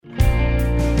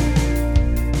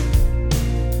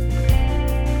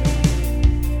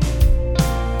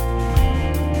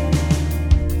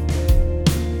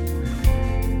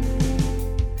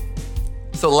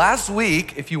last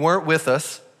week, if you weren't with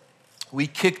us, we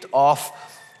kicked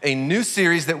off a new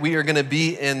series that we are gonna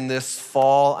be in this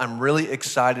fall. I'm really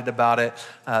excited about it.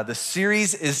 The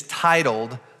series is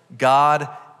titled, God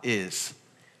Is, ...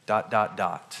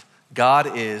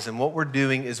 God is, and what we're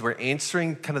doing is we're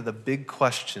answering kind of the big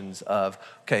questions of,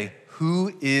 okay,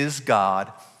 who is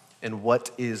God and what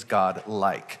is God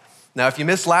like? Now, if you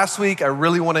missed last week, I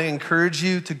really want to encourage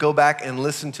you to go back and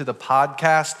listen to the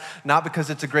podcast, not because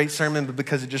it's a great sermon, but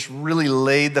because it just really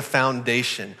laid the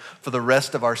foundation for the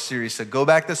rest of our series. So go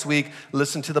back this week,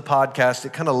 listen to the podcast.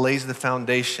 It kind of lays the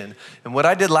foundation. And what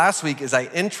I did last week is I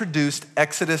introduced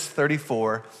Exodus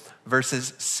 34,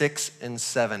 verses 6 and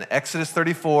 7. Exodus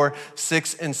 34,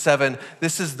 6 and 7.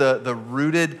 This is the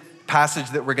rooted passage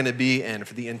that we're gonna be in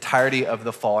for the entirety of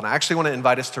the fall. And I actually wanna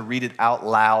invite us to read it out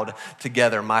loud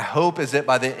together. My hope is that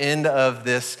by the end of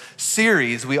this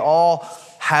series, we all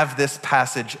have this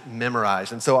passage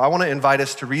memorized. And so I wanna invite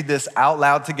us to read this out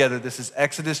loud together. This is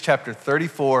Exodus chapter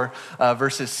 34,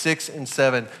 verses 6 and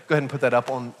 7. Go ahead and put that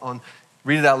up on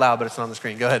read it out loud, but it's not on the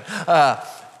screen. Go ahead.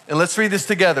 And let's read this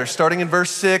together, starting in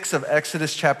verse 6 of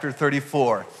Exodus chapter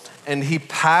 34. And he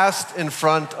passed in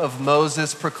front of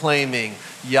Moses proclaiming,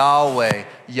 Yahweh,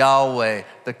 Yahweh,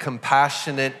 the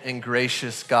compassionate and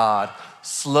gracious God,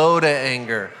 slow to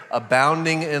anger,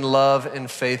 abounding in love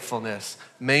and faithfulness,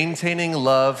 maintaining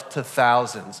love to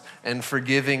thousands, and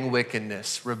forgiving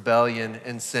wickedness, rebellion,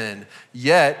 and sin.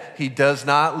 Yet he does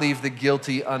not leave the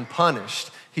guilty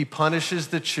unpunished. He punishes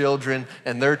the children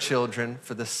and their children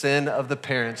for the sin of the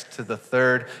parents to the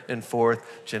third and fourth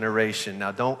generation.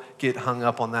 Now, don't get hung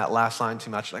up on that last line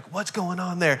too much. Like, what's going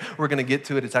on there? We're going to get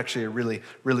to it. It's actually a really,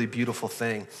 really beautiful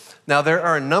thing. Now, there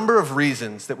are a number of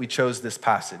reasons that we chose this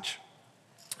passage.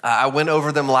 I went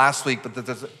over them last week, but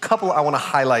there's a couple I want to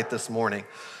highlight this morning.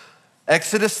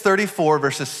 Exodus 34,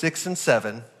 verses 6 and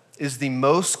 7 is the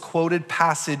most quoted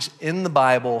passage in the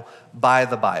Bible by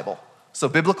the Bible. So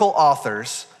biblical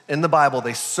authors in the Bible,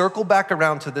 they circle back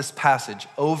around to this passage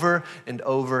over and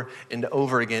over and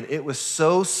over again. It was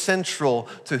so central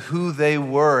to who they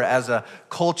were as a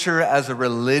culture, as a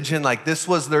religion. Like this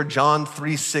was their John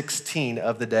 3:16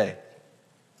 of the day.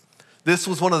 This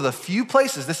is one of the few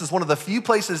places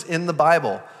in the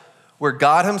Bible where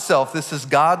God himself, this is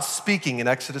God speaking in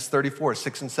Exodus 34,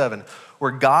 6 and 7,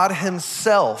 where God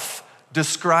himself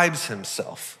describes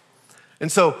himself. And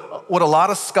so what a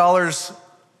lot of scholars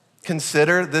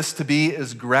consider this to be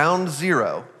is ground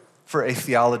zero for a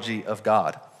theology of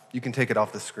God. You can take it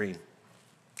off the screen.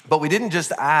 But we didn't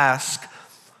just ask,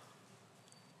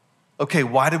 okay,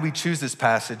 why did we choose this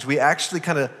passage? We actually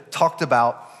kind of talked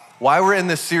about why we're in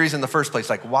this series in the first place.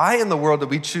 Like, why in the world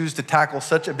did we choose to tackle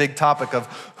such a big topic of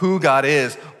who God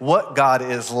is, what God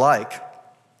is like?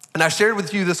 And I shared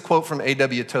with you this quote from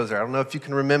A.W. Tozer. I don't know if you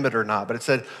can remember it or not, but it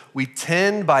said, we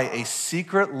tend by a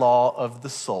secret law of the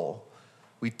soul,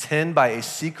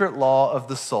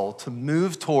 to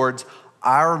move towards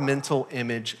our mental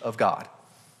image of God.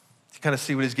 You kind of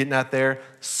see what he's getting at there?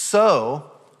 So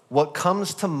what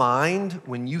comes to mind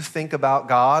when you think about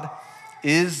God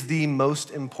is the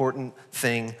most important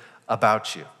thing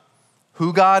about you.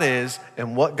 Who God is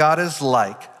and what God is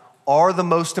like are the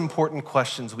most important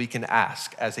questions we can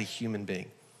ask as a human being.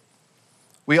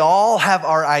 We all have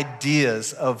our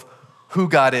ideas of who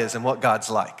God is and what God's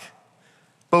like,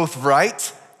 both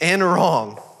right and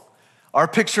wrong. Our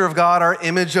picture of God, our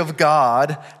image of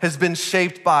God has been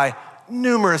shaped by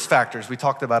numerous factors. We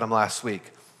talked about them last week,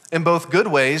 in both good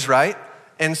ways, right?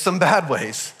 And some bad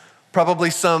ways, probably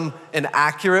some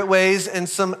inaccurate ways and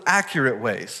some accurate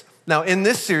ways. Now, in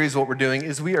this series, what we're doing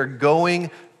is we are going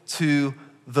to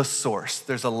the source.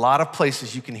 There's a lot of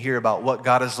places you can hear about what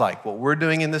God is like. What we're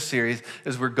doing in this series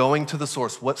is we're going to the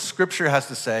source, what Scripture has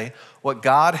to say, what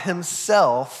God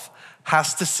himself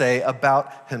has to say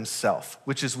about himself,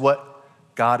 which is what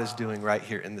God is doing right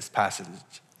here in this passage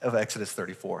of Exodus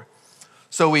 34.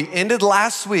 So we ended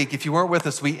last week, if you weren't with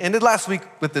us,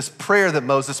 with this prayer that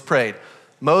Moses prayed.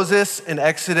 Moses in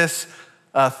Exodus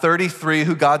 33,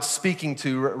 who God's speaking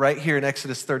to right here in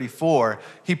Exodus 34,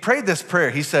 he prayed this prayer.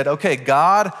 He said, okay,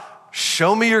 God,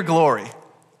 show me your glory.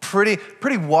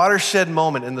 Pretty watershed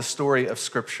moment in the story of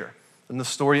Scripture, in the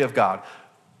story of God.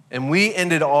 And we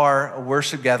ended our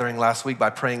worship gathering last week by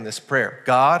praying this prayer.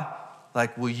 God,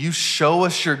 like, will you show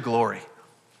us your glory?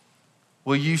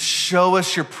 Will you show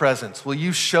us your presence? Will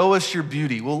you show us your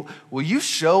beauty? Will you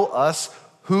show us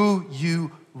who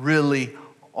you really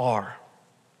are?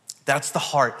 That's the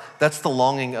heart, that's the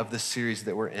longing of this series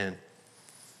that we're in.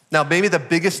 Now, maybe the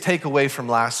biggest takeaway from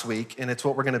last week, and it's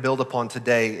what we're gonna build upon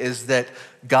today, is that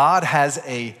God has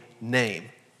a name.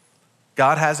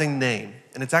 God has a name,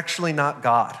 and it's actually not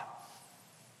God.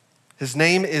 His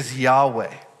name is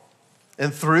Yahweh.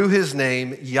 And through his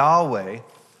name, Yahweh,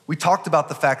 we talked about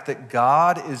the fact that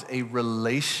God is a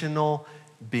relational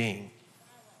being.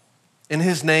 In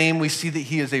his name, we see that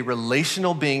he is a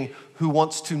relational being who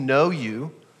wants to know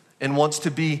you and wants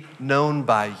to be known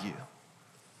by you.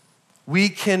 We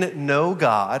can know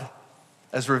God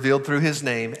as revealed through his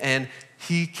name, and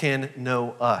he can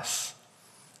know us.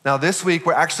 Now, this week,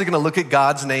 we're actually going to look at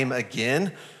God's name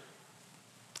again.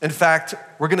 In fact,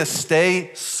 we're going to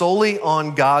stay solely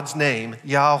on God's name,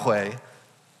 Yahweh,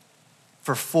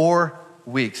 for 4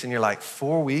 weeks. And you're like,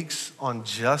 4 weeks on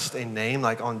just a name,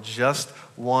 like on just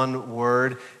one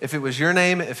word? If it was your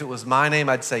name, if it was my name,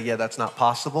 I'd say, yeah, that's not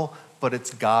possible. But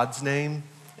it's God's name,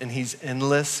 and he's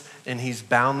endless, and he's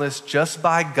boundless. Just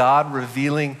by God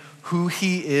revealing who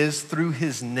he is through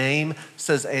his name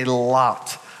says a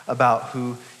lot about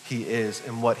who he is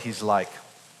and what he's like.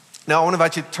 Now, I want to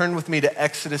invite you to turn with me to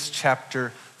Exodus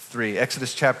chapter 3.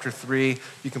 Exodus chapter 3,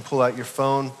 you can pull out your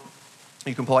phone,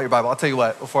 you can pull out your Bible. I'll tell you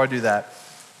what, before I do that,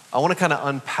 I want to kind of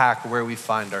unpack where we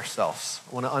find ourselves.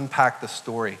 I want to unpack the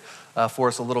story for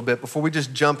us a little bit before we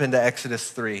just jump into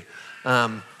Exodus 3.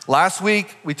 Last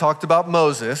week, we talked about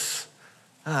Moses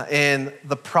and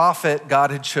the prophet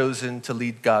God had chosen to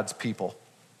lead God's people.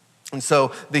 And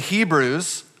so the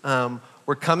Hebrews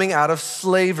were coming out of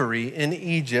slavery in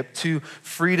Egypt to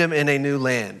freedom in a new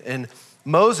land. And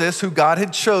Moses, who God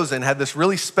had chosen, had this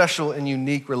really special and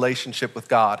unique relationship with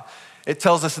God. It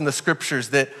tells us in the scriptures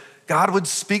that God would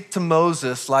speak to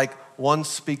Moses like one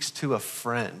speaks to a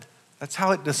friend. That's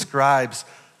how it describes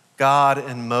God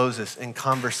and Moses in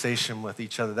conversation with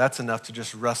each other. That's enough to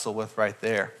just wrestle with right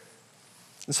there.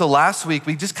 And so last week,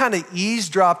 we just kind of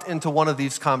eavesdropped into one of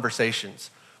these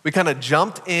conversations. We kind of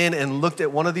jumped in and looked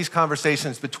at one of these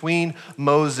conversations between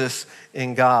Moses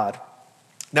and God.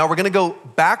 Now we're going to go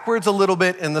backwards a little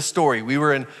bit in the story. We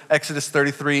were in Exodus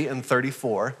 33 and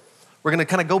 34. We're going to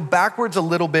kind of go backwards a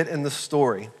little bit in the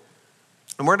story.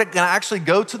 And we're going to actually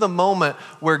go to the moment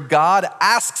where God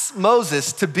asks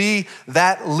Moses to be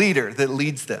that leader that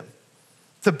leads them,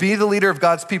 to be the leader of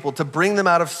God's people, to bring them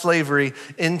out of slavery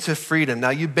into freedom. Now,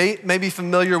 you may be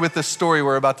familiar with the story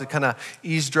we're about to kind of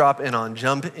eavesdrop in on,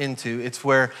 jump into. It's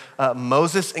where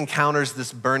Moses encounters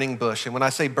this burning bush. And when I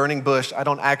say burning bush, I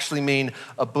don't actually mean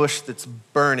a bush that's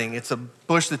burning. It's a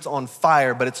bush that's on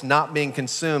fire, but it's not being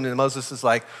consumed. And Moses is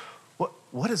like,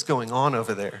 what is going on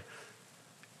over there?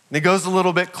 And he goes a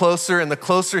little bit closer, and the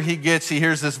closer he gets, he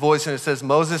hears this voice, and it says,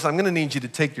 Moses, I'm gonna need you to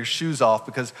take your shoes off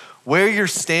because where you're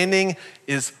standing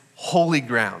is holy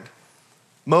ground.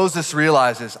 Moses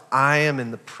realizes, I am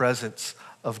in the presence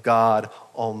of God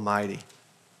Almighty.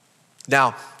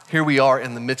 Now, here we are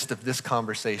in the midst of this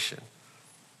conversation.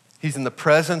 He's in the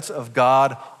presence of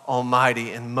God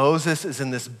Almighty, and Moses is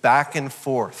in this back and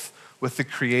forth with the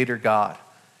Creator God.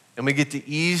 And we get to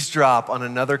eavesdrop on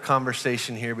another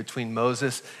conversation here between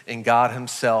Moses and God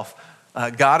himself.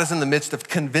 God is in the midst of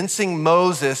convincing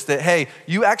Moses that, hey,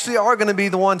 you actually are going to be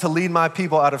the one to lead my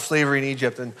people out of slavery in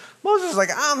Egypt. And Moses is like,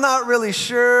 I'm not really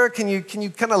sure. Can you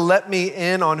kind of let me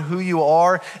in on who you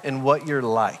are and what you're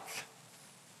like?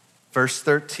 Verse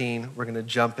 13, we're going to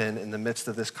jump in the midst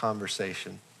of this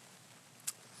conversation.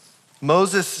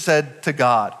 Moses said to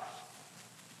God,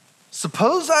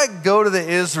 suppose I go to the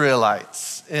Israelites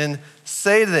and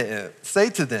say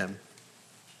to them,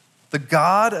 the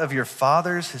God of your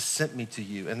fathers has sent me to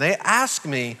you. And they ask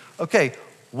me, okay,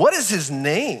 what is his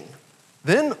name?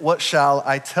 Then what shall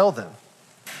I tell them?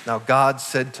 Now God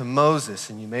said to Moses,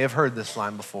 and you may have heard this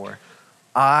line before,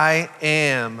 I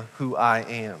am who I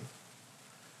am.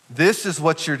 This is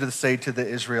what you're to say to the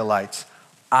Israelites.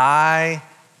 I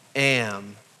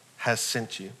am has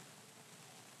sent you.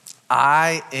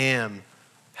 I am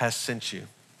has sent you.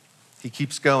 He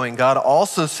keeps going. God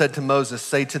also said to Moses,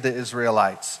 say to the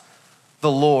Israelites,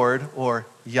 the Lord, or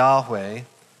Yahweh,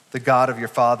 the God of your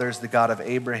fathers, the God of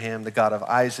Abraham, the God of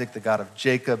Isaac, the God of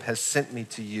Jacob, has sent me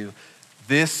to you.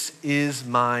 This is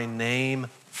my name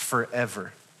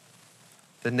forever.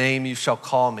 The name you shall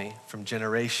call me from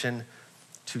generation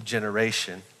to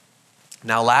generation.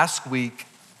 Now, last week,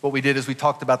 what we did is we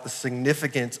talked about the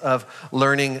significance of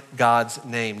learning God's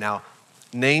name. Now,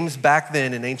 names back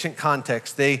then in ancient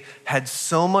context, they had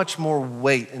so much more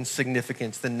weight and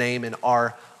significance than name in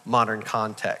our modern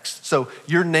context. So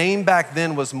your name back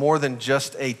then was more than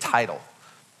just a title.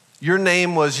 Your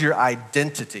name was your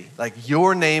identity. Like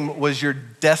your name was your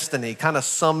destiny, kind of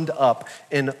summed up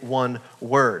in one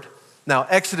word. Now,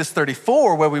 Exodus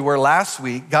 34, where we were last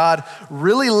week, God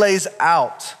really lays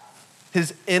out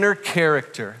his inner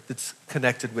character that's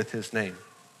connected with his name.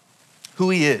 Who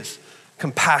he is,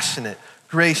 compassionate,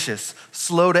 gracious,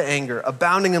 slow to anger,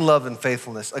 abounding in love and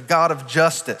faithfulness, a God of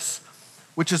justice,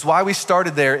 which is why we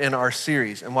started there in our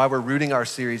series and why we're rooting our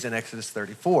series in Exodus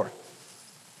 34.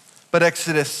 But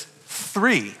Exodus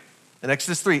 3,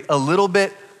 a little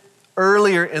bit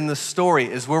earlier in the story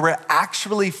is where we're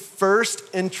actually first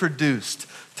introduced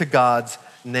to God's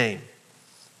name.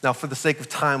 Now, for the sake of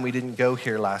time, we didn't go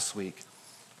here last week,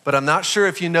 but I'm not sure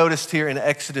if you noticed here in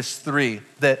Exodus 3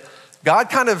 that God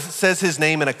kind of says his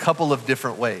name in a couple of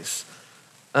different ways,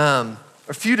 a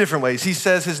few different ways. He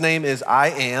says his name is I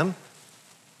am.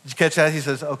 Did you catch that? He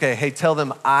says, okay, hey, tell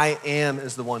them I am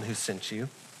is the one who sent you.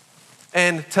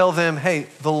 And tell them, hey,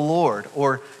 the Lord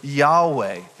or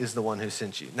Yahweh is the one who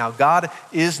sent you. Now, God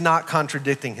is not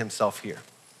contradicting himself here.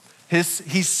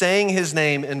 He's saying his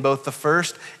name in both the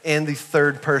first and the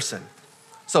third person.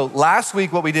 So last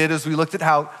week, what we did is we looked at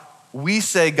how we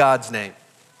say God's name,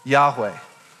 Yahweh.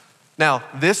 Now,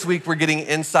 this week, we're getting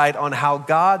insight on how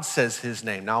God says his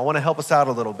name. Now, I want to help us out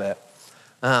a little bit.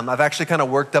 I've actually kind of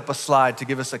worked up a slide to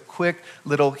give us a quick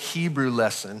little Hebrew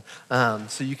lesson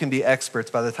so you can be experts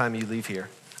by the time you leave here.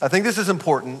 I think this is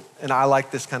important, and I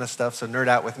like this kind of stuff, so nerd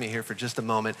out with me here for just a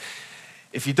moment.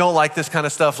 If you don't like this kind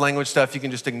of stuff, language stuff, you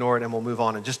can just ignore it and we'll move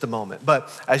on in just a moment.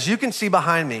 But as you can see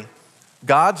behind me,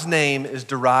 God's name is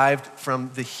derived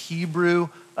from the Hebrew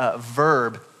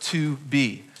verb to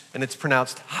be, and it's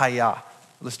pronounced haya.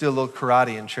 Let's do a little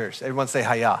karate in church. Everyone say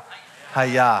haya.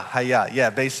 Haya, haya. Yeah,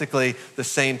 basically the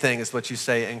same thing as what you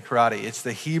say in karate. It's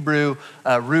the Hebrew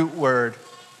root word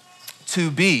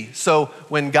to be. So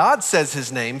when God says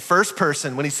his name, first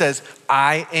person, when he says,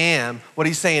 I am, what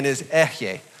he's saying is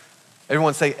Ehyeh.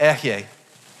 Everyone say Ehyeh.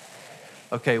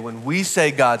 Okay, when we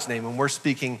say God's name, when we're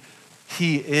speaking,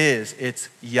 he is, it's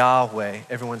Yahweh.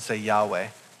 Everyone say Yahweh.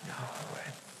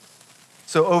 Yahweh.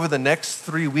 So over the next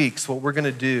 3 weeks, what we're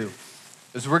gonna do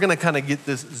is we're gonna kind of get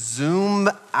this zoom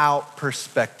out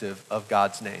perspective of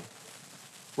God's name.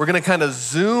 We're gonna kind of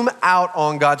zoom out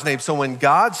on God's name. So when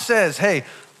God says, hey,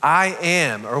 I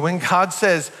am, or when God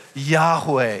says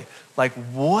Yahweh, like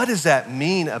what does that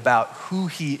mean about who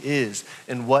he is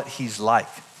and what he's like?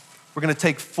 We're gonna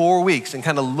take 4 weeks and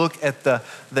kind of look at the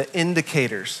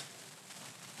indicators,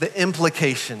 the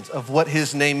implications of what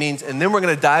his name means. And then we're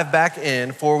gonna dive back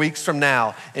in 4 weeks from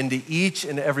now into each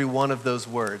and every one of those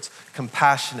words: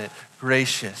 compassionate,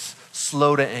 gracious,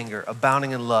 slow to anger,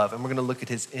 abounding in love. And we're gonna look at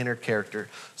his inner character.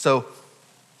 So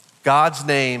God's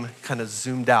name kind of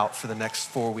zoomed out for the next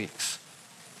 4 weeks.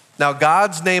 Now,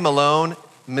 God's name alone,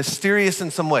 mysterious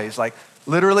in some ways. Like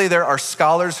literally there are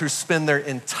scholars who spend their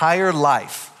entire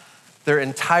life, their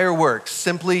entire work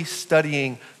simply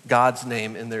studying God's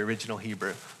name in the original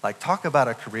Hebrew. Like talk about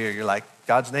a career, you're like,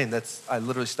 God's name, I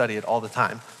literally study it all the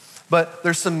time. But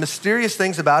there's some mysterious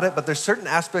things about it, but there's certain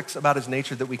aspects about his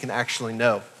nature that we can actually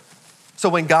know. So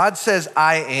when God says,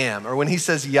 I am, or when he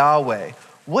says Yahweh,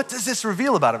 what does this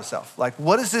reveal about himself? Like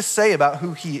what does this say about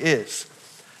who he is?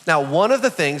 Now, one of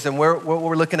the things, and what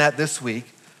we're looking at this week,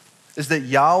 is that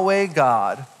Yahweh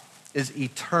God is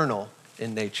eternal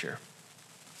in nature.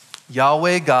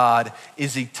 Yahweh God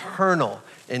is eternal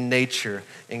in nature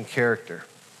and character.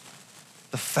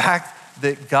 The fact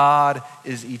that God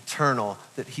is eternal,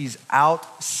 that he's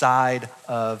outside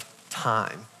of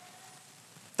time.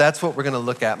 That's what we're gonna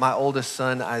look at. My oldest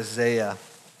son, Isaiah,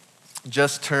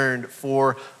 just turned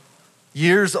 4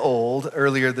 years old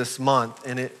earlier this month,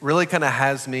 and it really kind of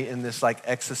has me in this like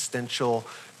existential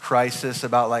crisis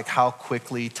about like how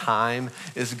quickly time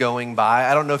is going by.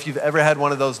 I don't know if you've ever had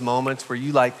one of those moments where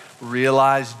you like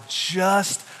realize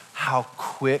just how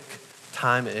quick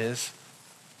time is,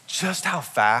 just how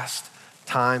fast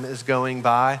time is going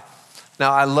by.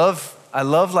 Now I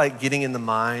love like getting in the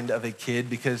mind of a kid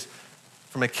because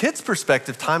from a kid's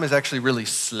perspective, time is actually really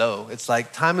slow. It's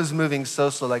like time is moving so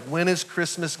slow. Like when is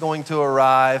Christmas going to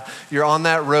arrive? You're on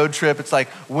that road trip. It's like,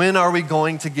 when are we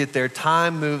going to get there?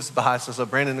 Time moves by. So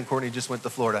Brandon and Courtney just went to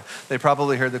Florida. They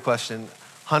probably heard the question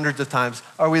hundreds of times,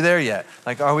 are we there yet?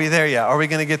 Like, are we there yet? Are we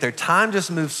gonna get there? Time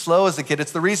just moves slow as a kid.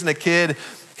 It's the reason a kid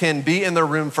can be in their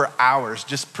room for hours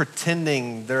just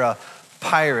pretending they're a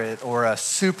pirate or a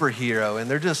superhero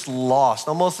and they're just lost,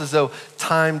 almost as though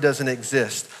time doesn't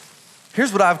exist.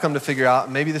 Here's what I've come to figure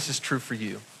out, maybe this is true for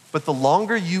you, but the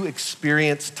longer you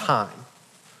experience time,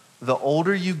 the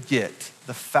older you get,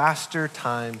 the faster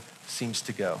time seems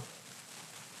to go.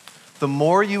 The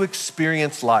more you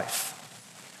experience life,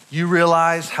 you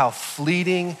realize how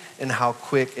fleeting and how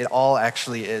quick it all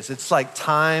actually is. It's like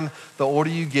time, the older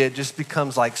you get, just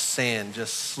becomes like sand,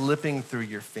 just slipping through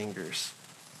your fingers.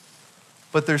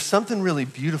 But there's something really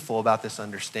beautiful about this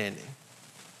understanding.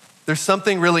 There's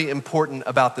something really important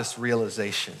about this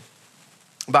realization.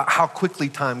 about how quickly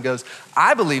time goes.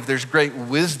 I believe there's great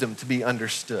wisdom to be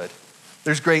understood.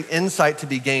 There's great insight to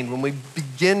be gained when we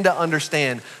begin to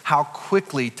understand how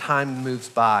quickly time moves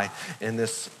by in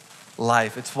this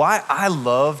life. It's why I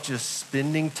love just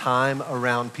spending time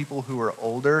around people who are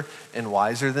older and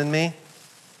wiser than me.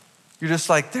 You're just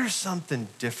like, there's something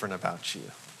different about you.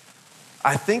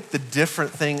 I think the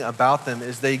different thing about them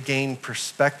is they gain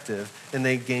perspective and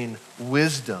they gain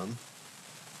wisdom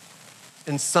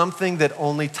in something that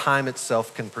only time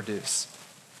itself can produce.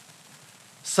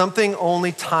 Something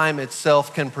only time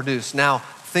itself can produce. Now,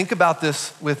 think about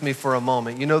this with me for a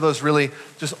moment. You know those really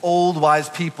just old, wise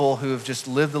people who have just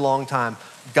lived a long time.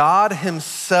 God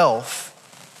himself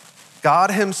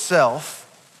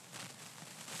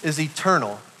is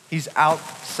eternal. He's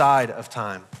outside of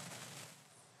time.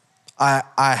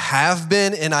 I have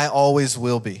been and I always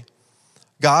will be.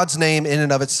 God's name in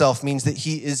and of itself means that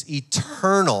he is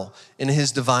eternal in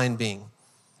his divine being.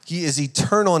 He is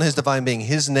eternal in his divine being.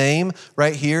 His name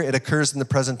right here, it occurs in the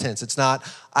present tense. It's not,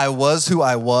 I was who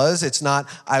I was. It's not,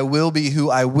 I will be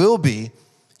who I will be.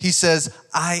 He says,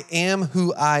 I am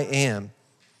who I am.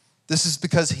 This is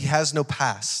because he has no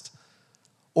past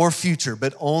or future,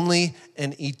 but only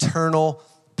an eternal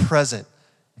present.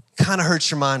 Kind of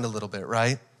hurts your mind a little bit,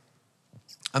 right?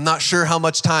 I'm not sure how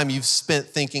much time you've spent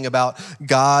thinking about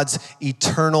God's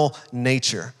eternal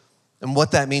nature and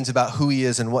what that means about who he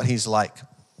is and what he's like.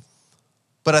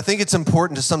 But I think it's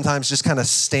important to sometimes just kind of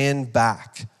stand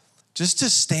back, just to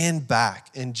stand back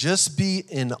and just be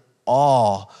in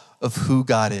awe of who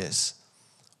God is.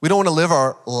 We don't want to live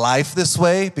our life this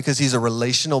way because he's a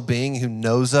relational being who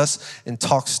knows us and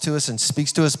talks to us and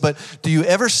speaks to us. But do you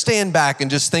ever stand back and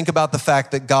just think about the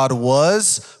fact that God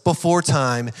was before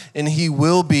time and he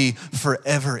will be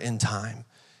forever in time?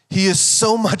 He is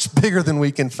so much bigger than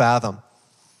we can fathom.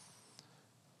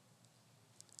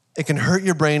 It can hurt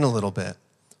your brain a little bit,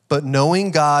 but knowing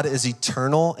God is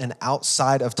eternal and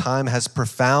outside of time has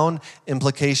profound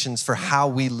implications for how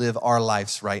we live our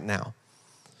lives right now.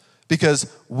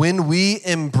 Because when we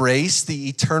embrace the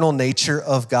eternal nature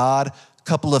of God, a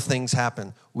couple of things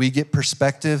happen. We get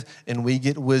perspective and we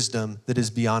get wisdom that is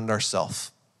beyond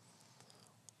ourselves.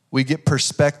 We get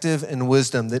perspective and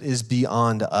wisdom that is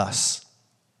beyond us.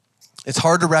 It's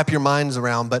hard to wrap your minds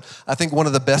around, but I think one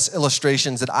of the best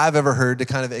illustrations that I've ever heard to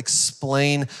kind of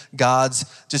explain God's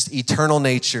just eternal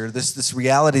nature, this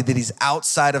reality that he's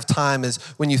outside of time, is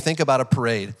when you think about a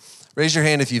parade. Raise your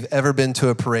hand if you've ever been to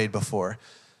a parade before.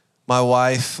 My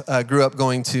wife grew up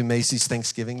going to Macy's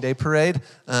Thanksgiving Day Parade.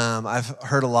 I've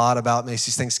heard a lot about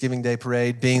Macy's Thanksgiving Day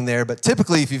Parade, being there, but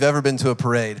typically if you've ever been to a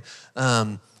parade,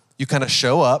 you kind of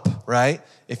show up, right?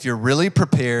 If you're really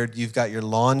prepared, you've got your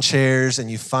lawn chairs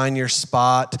and you find your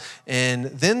spot, and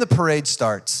then the parade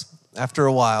starts. After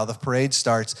a while, the parade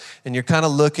starts, and you're kind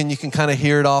of looking, you can kind of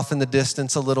hear it off in the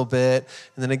distance a little bit,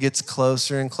 and then it gets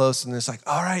closer and closer, and it's like,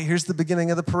 all right, here's the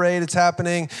beginning of the parade, it's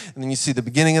happening, and then you see the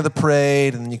beginning of the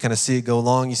parade, and then you kind of see it go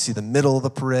along, you see the middle of the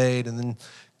parade, and then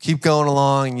keep going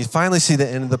along, and you finally see the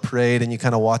end of the parade, and you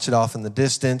kind of watch it off in the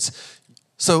distance.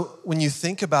 So when you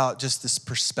think about just this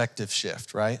perspective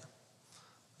shift, right?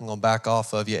 I'm going to back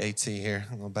off of you, AT here.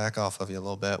 I'm going to back off of you a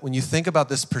little bit. When you think about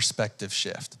this perspective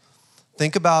shift,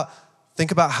 think about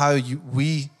how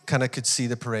we kind of could see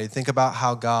the parade. Think about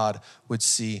how God would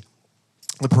see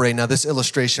the parade. Now, this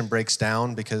illustration breaks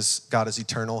down because God is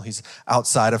eternal. He's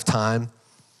outside of time.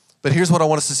 But here's what I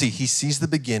want us to see. He sees the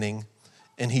beginning,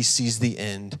 and he sees the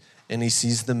end, and he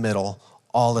sees the middle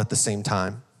all at the same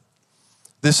time.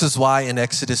 This is why in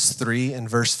Exodus 3 and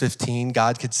verse 15,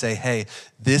 God could say, hey,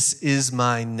 this is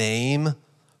my name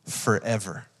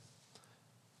forever.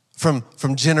 From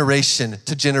generation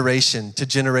to generation to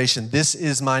generation, this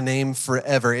is my name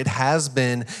forever. It has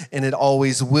been and it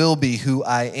always will be who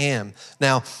I am.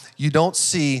 Now, you don't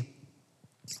see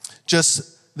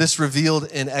just this revealed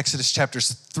in Exodus chapter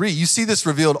 3. You see this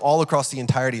revealed all across the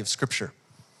entirety of Scripture.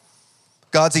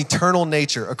 God's eternal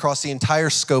nature across the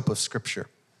entire scope of Scripture.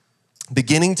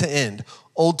 Beginning to end,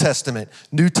 Old Testament,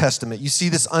 New Testament, you see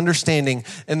this understanding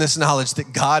and this knowledge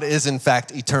that God is in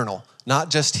fact eternal, not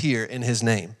just here in his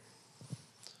name.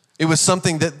 It was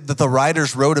something that the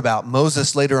writers wrote about.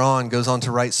 Moses later on goes on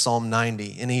to write Psalm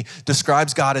 90, and he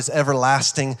describes God as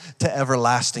everlasting to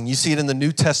everlasting. You see it in the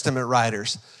New Testament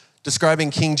writers, describing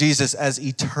King Jesus as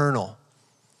eternal.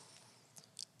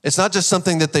 It's not just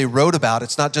something that they wrote about.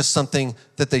 It's not just something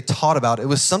that they taught about. It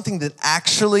was something that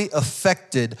actually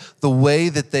affected the way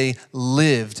that they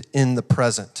lived in the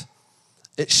present.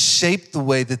 It shaped the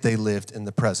way that they lived in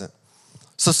the present.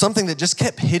 So something that just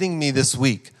kept hitting me this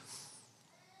week,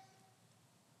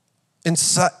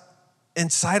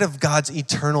 inside of God's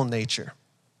eternal nature,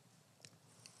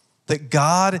 that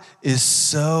God is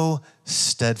so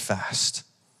steadfast.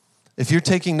 If you're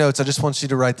taking notes, I just want you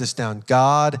to write this down.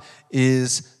 God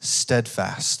is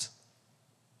steadfast.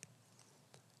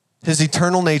 His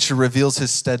eternal nature reveals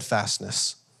his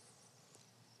steadfastness.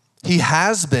 He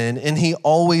has been and he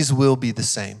always will be the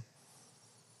same.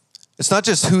 It's not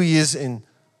just who he is in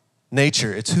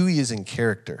nature, it's who he is in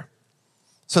character.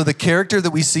 So the character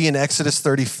that we see in Exodus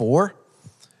 34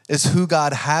 is who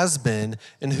God has been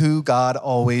and who God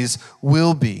always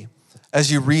will be. As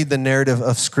you read the narrative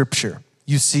of Scripture,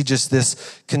 you see just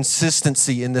this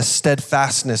consistency and this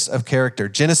steadfastness of character.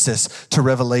 Genesis to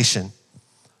Revelation.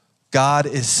 God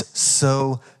is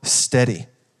so steady.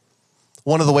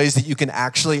 One of the ways that you can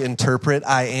actually interpret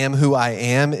I am who I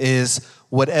am is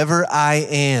whatever I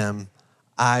am,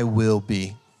 I will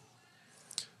be.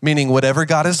 Meaning whatever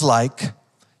God is like,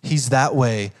 he's that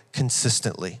way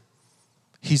consistently.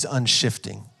 He's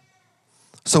unshifting.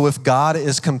 So if God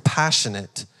is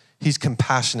compassionate, he's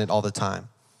compassionate all the time.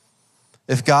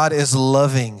 If God is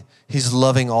loving, he's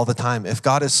loving all the time. If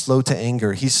God is slow to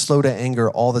anger, he's slow to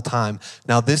anger all the time.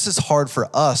 Now, this is hard for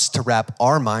us to wrap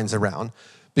our minds around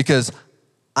because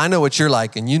I know what you're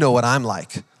like and you know what I'm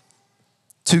like.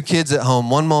 2 kids at home.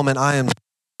 One moment I am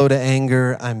slow to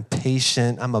anger, I'm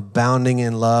patient, I'm abounding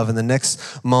in love. And the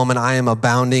next moment I am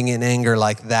abounding in anger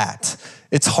like that.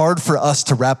 It's hard for us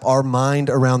to wrap our mind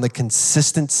around the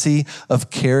consistency of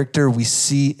character we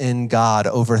see in God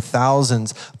over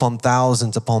thousands upon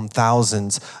thousands upon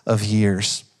thousands of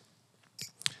years.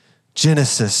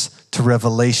 Genesis to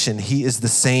Revelation, he is the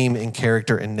same in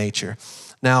character and nature.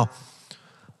 Now,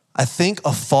 I think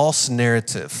a false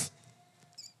narrative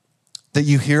that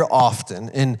you hear often,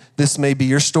 and this may be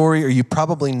your story or you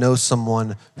probably know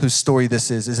someone whose story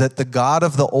this is that the God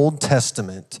of the Old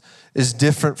Testament is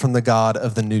different from the God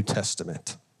of the New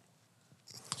Testament.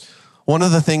 One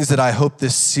of the things that I hope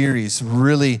this series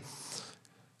really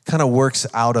kind of works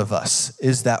out of us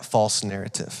is that false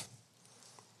narrative.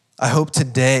 I hope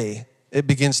today it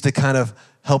begins to kind of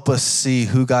help us see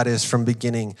who God is from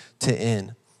beginning to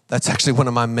end. That's actually one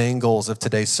of my main goals of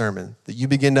today's sermon, that you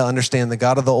begin to understand the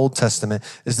God of the Old Testament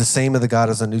is the same as the God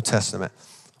of the New Testament.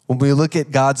 When we look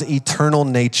at God's eternal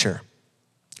nature,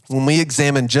 when we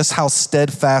examine just how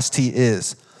steadfast he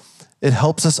is, it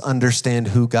helps us understand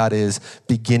who God is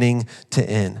beginning to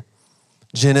end.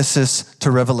 Genesis to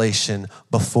Revelation,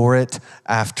 before it,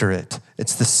 after it.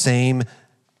 It's the same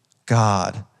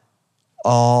God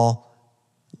all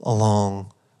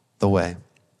along the way.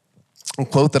 A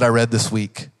quote that I read this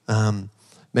week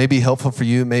may be helpful for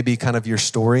you, maybe kind of your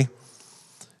story.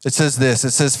 It says this,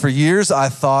 it says, for years I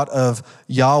thought of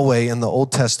Yahweh in the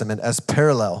Old Testament as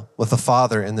parallel with the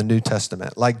Father in the New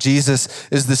Testament. Like Jesus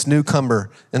is this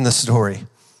newcomer in the story.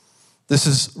 This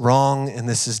is wrong and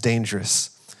this is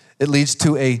dangerous. It leads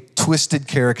to a twisted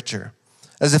caricature,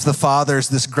 as if the Father is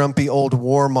this grumpy old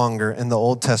warmonger in the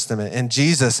Old Testament, and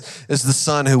Jesus is the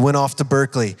son who went off to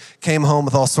Berkeley, came home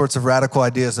with all sorts of radical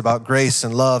ideas about grace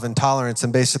and love and tolerance,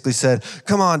 and basically said,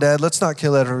 come on, Dad, let's not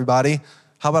kill everybody.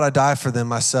 How about I die for them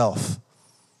myself?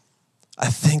 I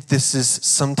think this is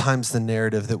sometimes the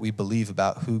narrative that we believe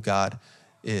about who God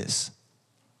is.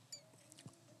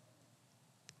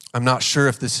 I'm not sure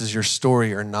if this is your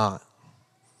story or not,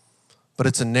 but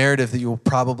it's a narrative that you will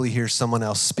probably hear someone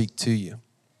else speak to you.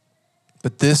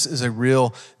 But this is a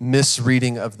real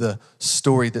misreading of the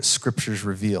story that scriptures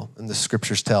reveal and the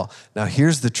scriptures tell. Now,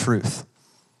 here's the truth.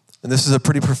 And this is a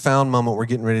pretty profound moment we're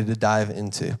getting ready to dive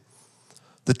into.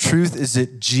 The truth is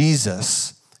that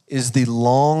Jesus is the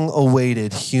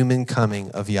long-awaited human coming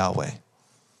of Yahweh.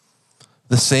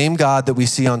 The same God that we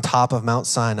see on top of Mount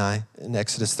Sinai in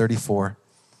Exodus 34.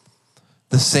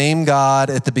 The same God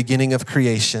at the beginning of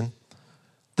creation.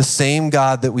 The same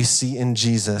God that we see in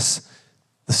Jesus.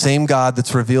 The same God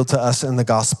that's revealed to us in the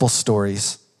gospel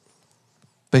stories.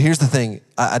 But here's the thing.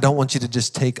 I don't want you to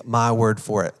just take my word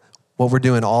for it. What we're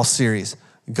doing all series,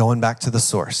 going back to the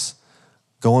source.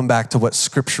 Going back to what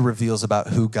scripture reveals about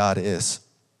who God is.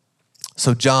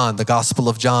 So John, the Gospel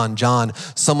of John,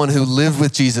 someone who lived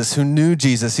with Jesus, who knew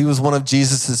Jesus, he was one of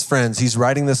Jesus's friends. He's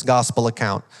writing this gospel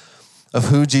account of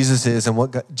who Jesus is and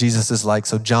what Jesus is like.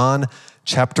 So John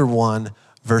chapter 1,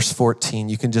 verse 14,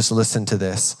 you can just listen to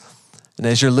this. And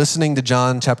as you're listening to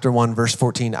John chapter 1, verse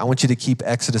 14, I want you to keep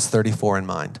Exodus 34 in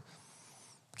mind.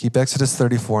 Keep Exodus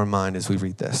 34 in mind as we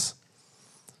read this.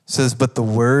 It says, but the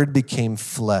Word became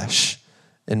flesh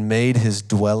and made his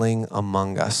dwelling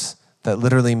among us. That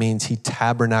literally means he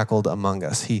tabernacled among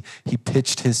us. He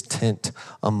pitched his tent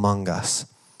among us.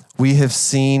 We have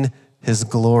seen his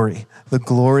glory, the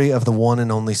glory of the one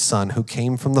and only Son who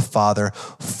came from the Father,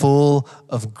 full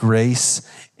of grace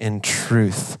and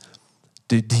truth.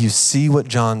 Do you see what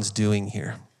John's doing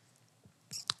here?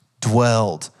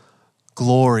 Dwelled,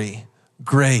 glory,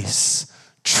 grace,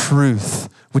 truth,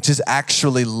 which is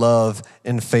actually love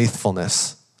and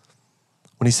faithfulness.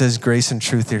 When he says grace and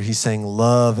truth here, he's saying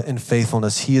love and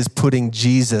faithfulness. He is putting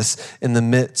Jesus in the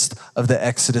midst of the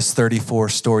Exodus 34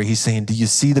 story. He's saying, do you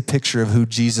see the picture of who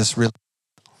Jesus really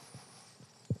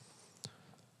is?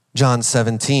 John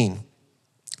 17,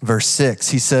 verse 6,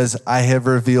 he says, I have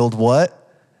revealed what?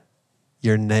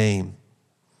 Your name.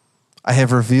 I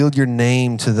have revealed your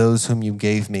name to those whom you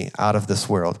gave me out of this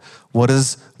world. What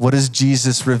is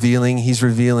Jesus revealing? He's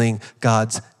revealing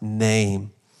God's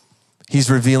name. He's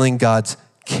revealing God's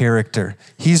character.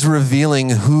 He's revealing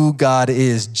who God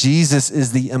is. Jesus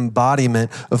is the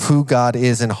embodiment of who God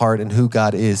is in heart and who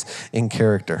God is in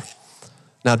character.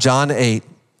 Now, John 8,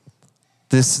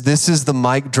 this is the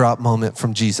mic drop moment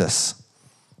from Jesus.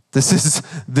 This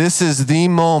is the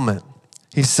moment.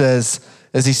 He says,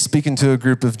 as he's speaking to a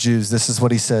group of Jews, this is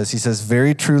what he says. He says,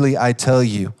 very truly I tell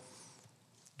you,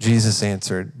 Jesus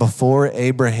answered, before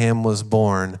Abraham was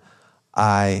born,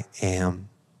 I am.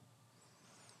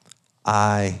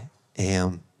 I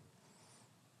am.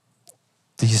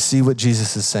 Do you see what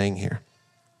Jesus is saying here?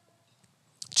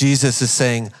 Jesus is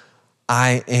saying,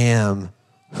 I am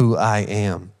who I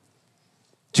am.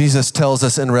 Jesus tells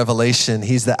us in Revelation,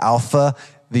 he's the Alpha,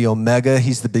 the Omega,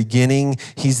 he's the beginning,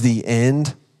 he's the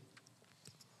end.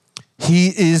 He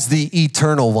is the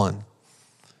eternal one.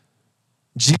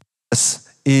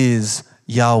 Jesus is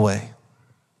Yahweh.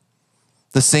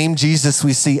 The same Jesus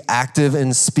we see active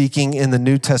and speaking in the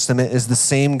New Testament is the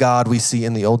same God we see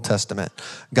in the Old Testament.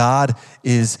 God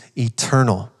is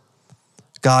eternal.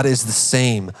 God is the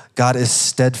same. God is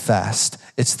steadfast.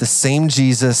 It's the same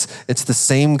Jesus. It's the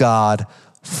same God,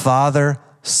 Father,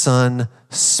 Son,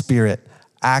 Spirit,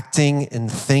 acting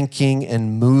and thinking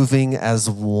and moving as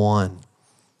one.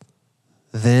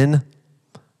 Then,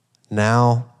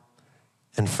 now,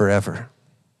 and forever.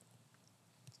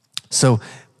 So,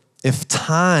 if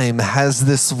time has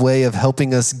this way of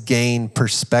helping us gain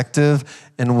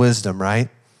perspective and wisdom, right?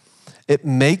 It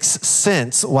makes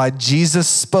sense why Jesus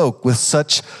spoke with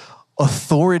such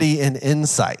authority and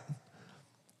insight.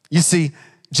 You see,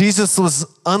 Jesus was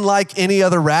unlike any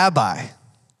other rabbi.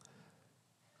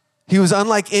 He was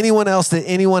unlike anyone else that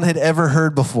anyone had ever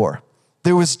heard before.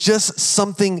 There was just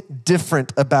something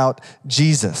different about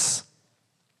Jesus.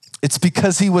 It's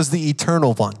because he was the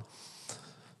eternal one.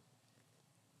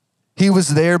 He was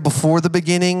there before the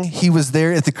beginning. He was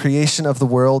there at the creation of the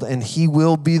world, and he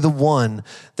will be the one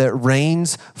that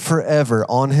reigns forever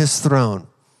on his throne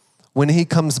when he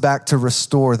comes back to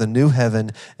restore the new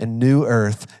heaven and new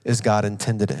earth as God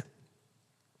intended it.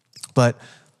 But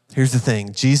here's the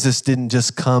thing. Jesus didn't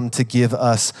just come to give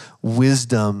us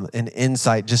wisdom and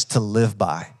insight just to live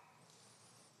by.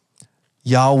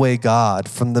 Yahweh God,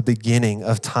 from the beginning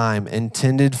of time,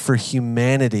 intended for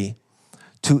humanity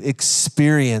to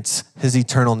experience his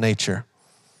eternal nature,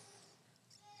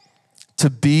 to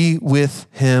be with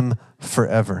him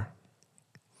forever.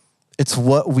 It's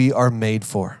what we are made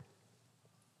for.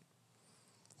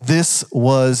 This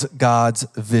was God's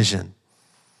vision.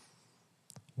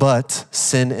 But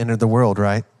sin entered the world,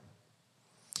 right?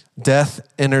 Death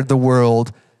entered the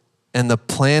world, and the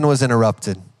plan was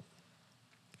interrupted.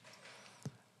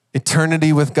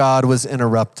 Eternity with God was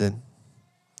interrupted.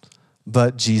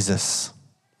 But Jesus,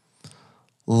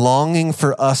 longing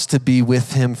for us to be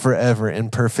with him forever in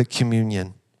perfect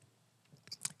communion,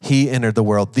 he entered the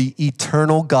world. The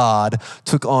eternal God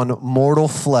took on mortal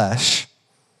flesh,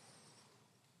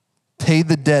 paid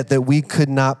the debt that we could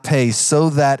not pay so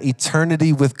that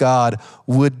eternity with God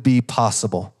would be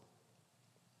possible,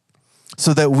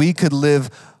 so that we could live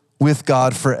with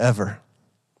God forever,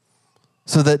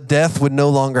 so that death would no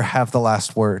longer have the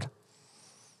last word.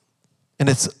 And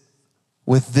it's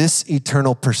with this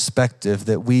eternal perspective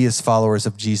that we as followers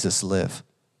of Jesus live.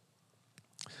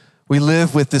 We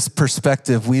live with this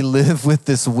perspective. We live with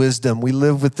this wisdom. We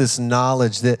live with this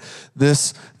knowledge that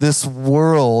this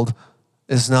world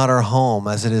is not our home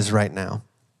as it is right now.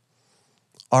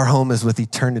 Our home is with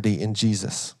eternity in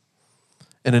Jesus,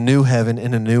 in a new heaven,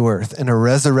 in a new earth, in a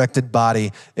resurrected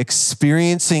body,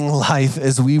 experiencing life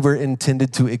as we were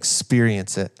intended to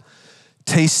experience it,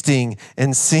 tasting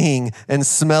and seeing and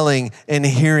smelling and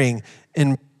hearing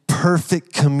in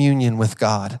perfect communion with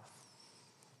God.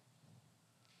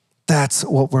 That's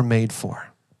what we're made for.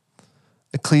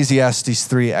 Ecclesiastes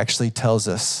 3 actually tells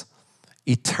us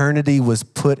eternity was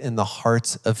put in the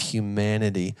hearts of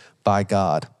humanity by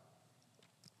God.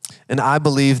 And I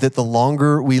believe that the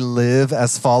longer we live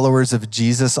as followers of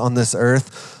Jesus on this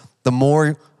earth, the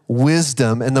more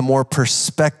wisdom and the more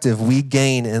perspective we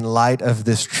gain in light of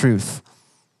this truth.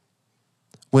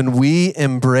 When we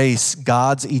embrace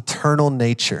God's eternal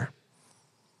nature,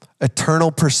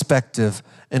 eternal perspective,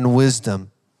 and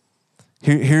wisdom,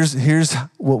 here's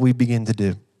what we begin to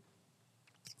do.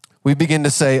 We begin to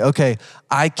say, okay,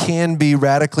 I can be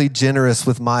radically generous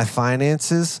with my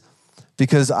finances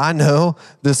because I know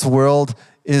this world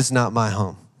is not my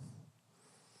home.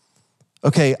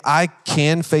 Okay, I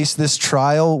can face this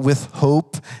trial with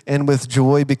hope and with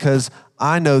joy because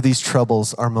I know these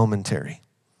troubles are momentary.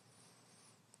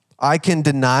 I can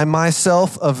deny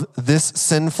myself of this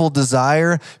sinful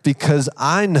desire because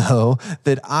I know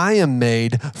that I am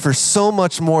made for so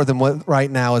much more than what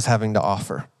right now is having to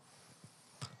offer.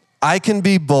 I can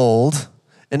be bold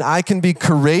and I can be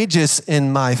courageous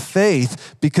in my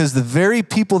faith because the very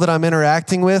people that I'm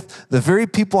interacting with, the very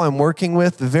people I'm working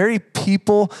with, the very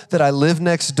people that I live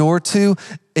next door to,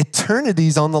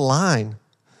 eternity's on the line.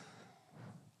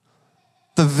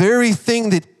 The very thing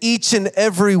that each and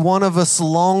every one of us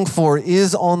long for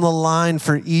is on the line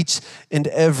for each and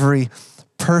every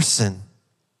person.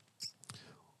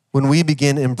 When we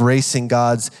begin embracing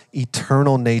God's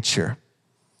eternal nature,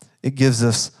 it gives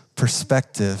us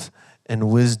perspective and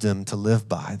wisdom to live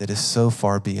by that is so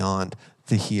far beyond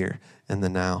the here and the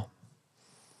now.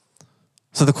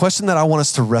 So the question that I want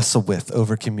us to wrestle with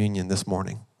over communion this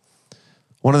morning,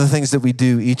 one of the things that we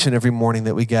do each and every morning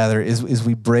that we gather is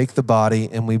we break the body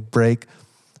and we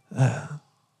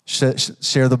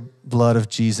share the blood of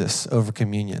Jesus over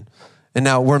communion. And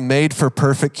now we're made for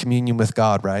perfect communion with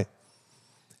God, right?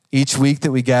 Each week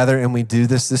that we gather and we do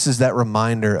this is that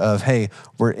reminder of, hey,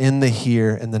 we're in the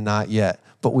here and the not yet,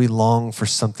 but we long for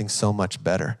something so much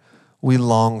better. We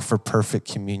long for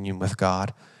perfect communion with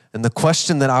God. And the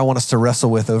question that I want us to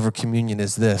wrestle with over communion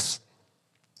is this.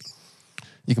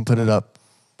 You can put it up.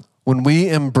 When we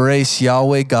embrace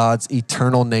Yahweh God's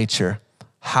eternal nature,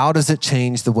 how does it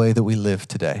change the way that we live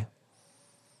today?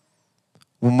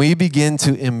 When we begin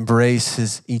to embrace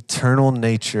his eternal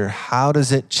nature, how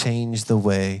does it change the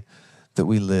way that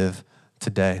we live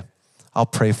today? I'll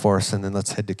pray for us and then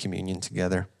let's head to communion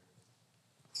together.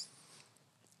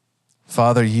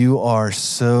 Father, you are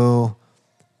so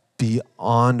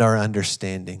beyond our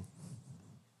understanding.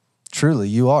 Truly,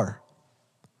 you are.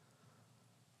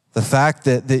 The fact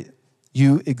that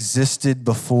you existed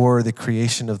before the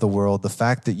creation of the world, the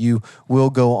fact that you will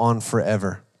go on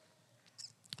forever,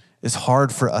 is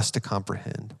hard for us to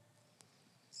comprehend.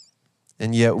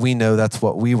 And yet we know that's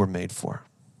what we were made for.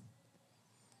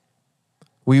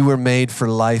 We were made for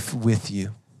life with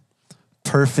you,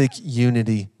 perfect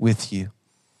unity with you,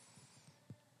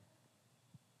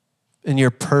 in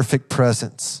your perfect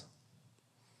presence,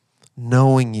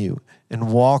 knowing you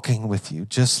and walking with you,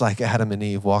 just like Adam and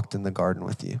Eve walked in the garden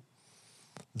with you.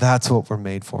 That's what we're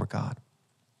made for, God.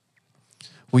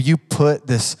 Will you put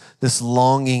this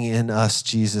longing in us,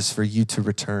 Jesus, for you to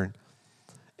return?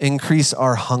 Increase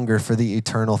our hunger for the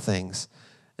eternal things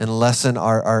and lessen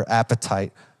our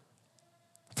appetite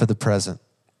for the present.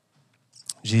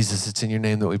 Jesus, it's in your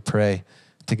name that we pray.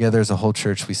 Together as a whole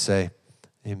church, we say,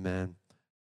 amen.